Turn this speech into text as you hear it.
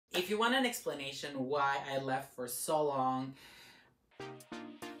If you want an explanation why I left for so long,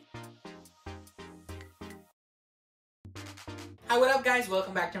 hi, what up guys?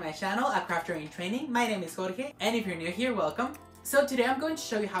 Welcome back to my channel, A Crafter in Training. My name is Jorge, and if you're new here, welcome. So today I'm going to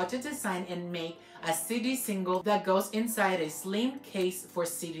show you how to design and make a CD single that goes inside a slim case for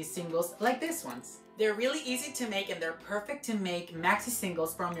CD singles like this ones. They're really easy to make and they're perfect to make maxi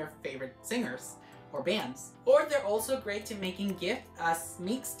singles from your favorite singers or bands. Or they're also great to making gift as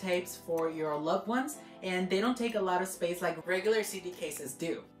mixtapes for your loved ones, and they don't take a lot of space like regular CD cases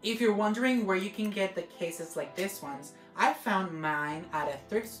do. If you're wondering where you can get the cases like this ones, I found mine at a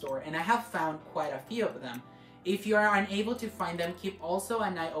thrift store and I have found quite a few of them. If you are unable to find them, keep also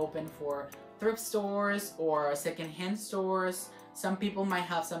an eye open for thrift stores or secondhand stores. Some people might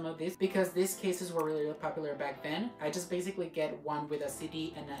have some of these because these cases were really popular back then. I just basically get one with a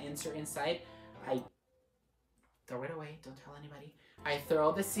CD and an insert inside. I throw it away, don't tell anybody. I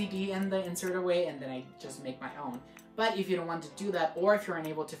throw the CD and the insert away and then I just make my own. But if you don't want to do that, or if you're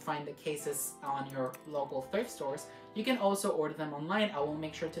unable to find the cases on your local thrift stores, you can also order them online. I will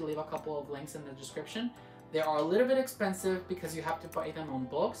make sure to leave a couple of links in the description. They are a little bit expensive because you have to buy them on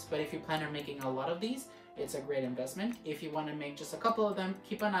bulks, but if you plan on making a lot of these, it's a great investment. If you want to make just a couple of them,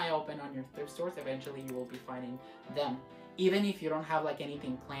 keep an eye open on your thrift stores. Eventually you will be finding them. Even if you don't have like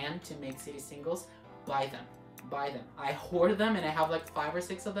anything planned to make CD singles, buy them. Buy them. I hoard them and I have like 5 or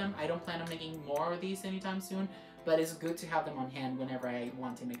 6 of them. I don't plan on making more of these anytime soon, but it's good to have them on hand whenever I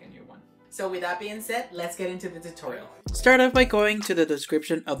want to make a new one. So with that being said, let's get into the tutorial. Start off by going to the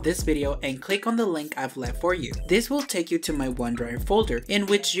description of this video and click on the link I've left for you. This will take you to my OneDrive folder, in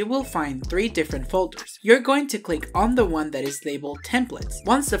which you will find 3 different folders. You're going to click on the one that is labeled templates.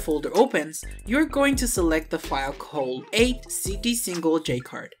 Once the folder opens, you're going to select the file called CD Single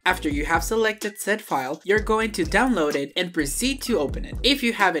Jewelcase. After you have selected said file, you're going to download it and proceed to open it. If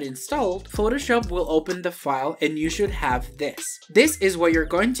you have it installed, Photoshop will open the file and you should have this. This is what you're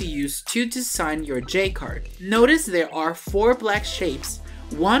going to use to design your Jewelcase. Notice there are 4 black shapes,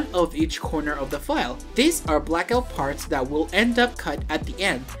 one of each corner of the file. These are blacked out parts that will end up cut at the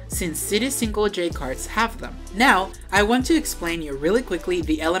end, since CD Single Jewelcase have them. Now, I want to explain you really quickly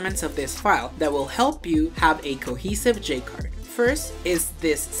the elements of this file that will help you have a cohesive Jewelcase. First is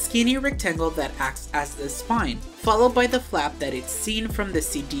this skinny rectangle that acts as the spine, followed by the flap that is seen from the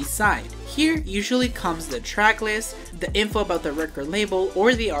CD side. Here usually comes the track list, the info about the record label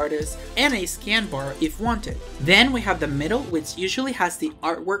or the artist, and a scan bar if wanted. Then we have the middle, which usually has the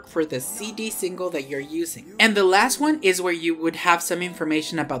artwork for the CD single that you're using. And the last one is where you would have some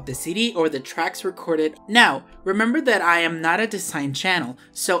information about the CD or the tracks recorded. Now, remember that I am not a design channel,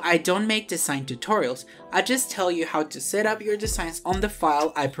 so I don't make design tutorials. I just tell you how to set up your designs on the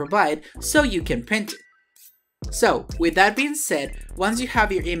file I provide so you can print it. So, with that being said, once you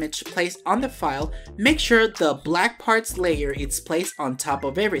have your image placed on the file, make sure the black parts layer is placed on top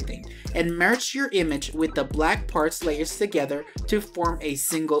of everything, and merge your image with the black parts layers together to form a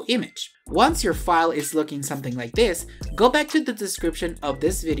single image. Once your file is looking something like this, go back to the description of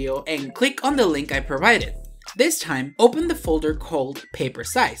this video and click on the link I provided. This time, open the folder called Paper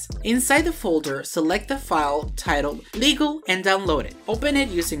Size. Inside the folder, select the file titled Legal and download it. Open it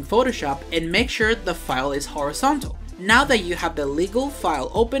using Photoshop and make sure the file is horizontal. Now that you have the legal file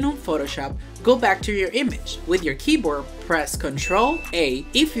open on Photoshop, go back to your image. With your keyboard, press Ctrl-A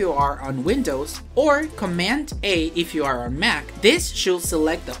if you are on Windows or Command-A if you are on Mac. This should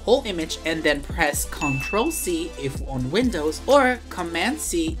select the whole image, and then press Ctrl-C if on Windows or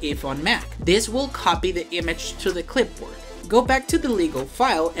Command-C if on Mac. This will copy the image to the clipboard. Go back to the legal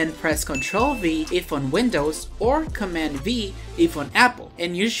file and press Ctrl-V if on Windows or Command-V if on Apple,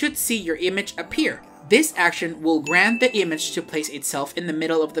 and you should see your image appear. This action will grant the image to place itself in the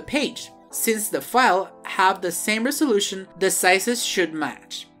middle of the page. Since the file have the same resolution, the sizes should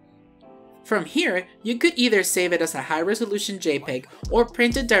match. From here, you could either save it as a high-resolution JPEG or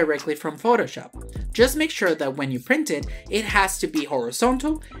print it directly from Photoshop. Just make sure that when you print it, it has to be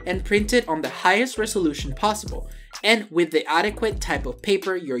horizontal and printed on the highest resolution possible, and with the adequate type of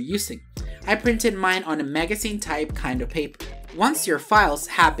paper you're using. I printed mine on a magazine type kind of paper. Once your files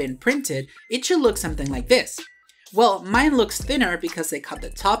have been printed, it should look something like this. Well, mine looks thinner because I cut the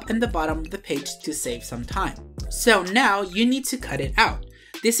top and the bottom of the page to save some time. So now you need to cut it out.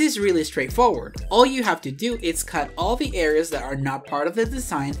 This is really straightforward. All you have to do is cut all the areas that are not part of the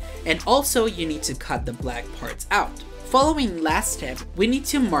design, and also you need to cut the black parts out. Following last step, we need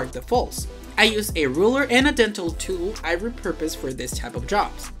to mark the folds. I use a ruler and a dental tool I repurpose for this type of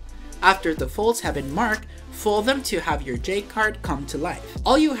jobs. After the folds have been marked, fold them to have your Jewelcase come to life.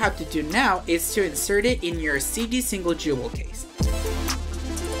 All you have to do now is to insert it in your CD Single Jewelcase.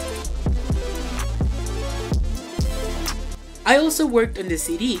 I also worked on the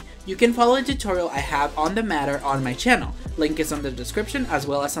CD. You can follow a tutorial I have on the matter on my channel. Link is on the description as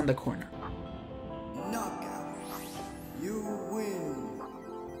well as on the corner. Knockout. You win.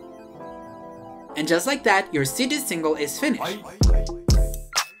 And just like that, your CD single is finished.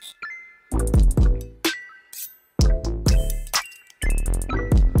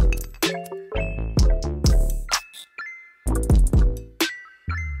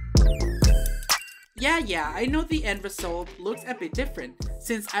 Yeah, I know the end result looks a bit different.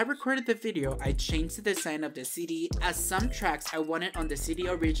 Since I recorded the video, I changed the design of the CD as some tracks I wanted on the CD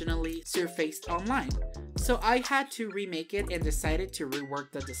originally surfaced online. So I had to remake it and decided to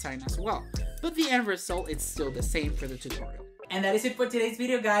rework the design as well. But the end result is still the same for the tutorial. And that is it for today's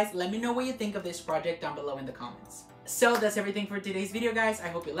video, guys. Let me know what you think of this project down below in the comments. So that's everything for today's video, guys. I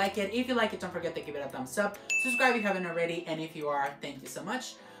hope you like it. If you like it, don't forget to give it a thumbs up. Subscribe if you haven't already, and if you are, thank you so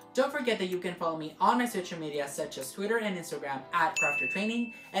much. Don't forget that you can follow me on my social media such as Twitter and Instagram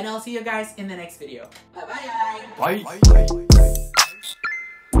 @CrafterTraining, and I'll see you guys in the next video. Bye bye! Bye.